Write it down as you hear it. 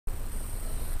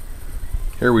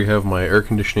Here we have my air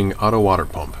conditioning auto water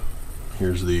pump.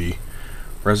 Here's the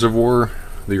reservoir,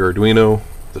 the Arduino,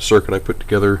 the circuit I put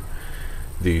together,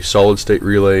 the solid state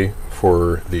relay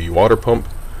for the water pump,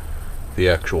 the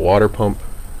actual water pump,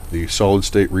 the solid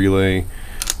state relay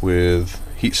with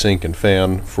heatsink and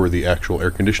fan for the actual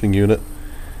air conditioning unit,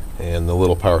 and the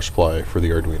little power supply for the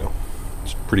Arduino.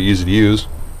 It's pretty easy to use.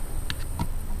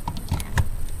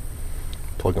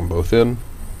 Plug them both in,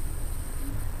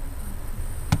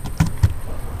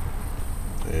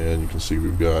 and you can see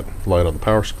we've got light on the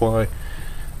power supply.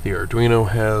 The Arduino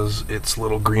has its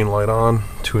little green light on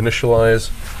to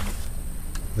initialize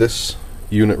this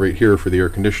unit right here for the air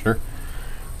conditioner.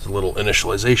 There's a little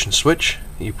initialization switch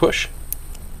that you push,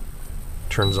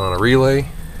 turns on a relay,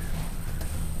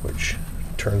 which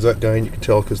turns that down, you can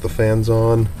tell because the fan's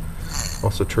on.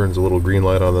 Also turns a little green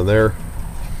light on in there.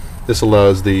 This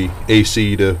allows the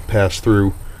AC to pass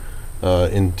through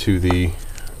into the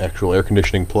actual air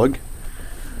conditioning plug,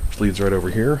 which leads right over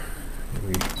here.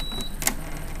 We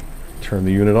turn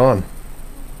the unit on.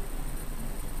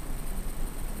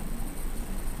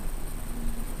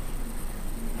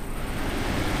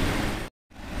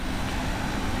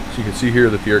 So you can see here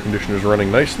that the air conditioner is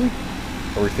running nicely.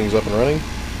 Everything's up and running.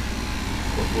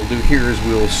 What we'll do here is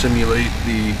we'll simulate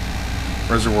the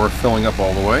reservoir filling up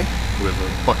all the way with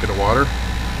a bucket of water.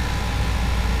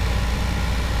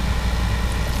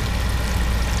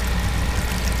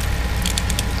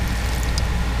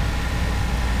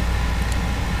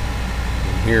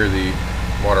 And hear the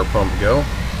water pump go.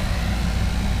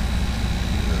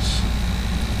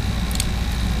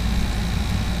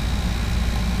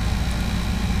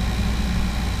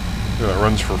 It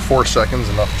runs for 4 seconds,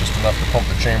 just enough to pump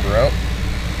the chamber out.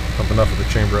 Pump enough of the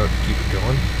chamber out to keep it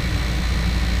going.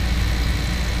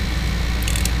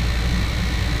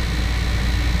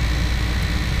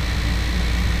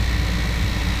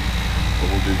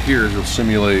 What we'll do here is we'll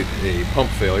simulate a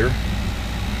pump failure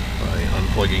by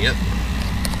unplugging it.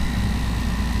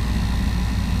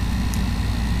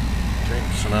 Okay,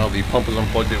 so now the pump is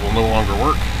unplugged, it will no longer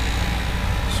work.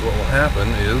 So what will happen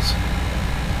is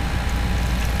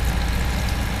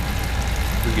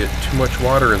we get too much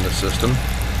water in the system.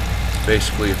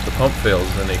 Basically, if the pump fails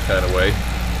in any kind of way,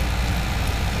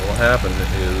 what will happen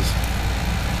is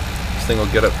this thing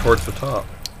will get up towards the top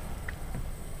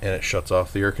and it shuts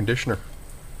off the air conditioner.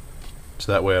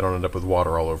 So that way I don't end up with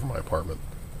water all over my apartment.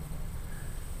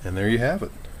 And there you have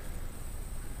it.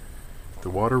 The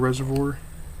water reservoir,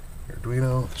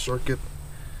 Arduino, the circuit,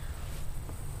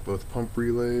 both pump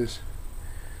relays,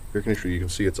 air conditioner. You can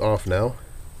see it's off now.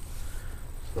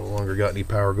 No longer got any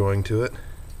power going to it.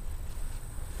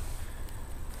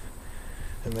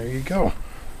 And there you go.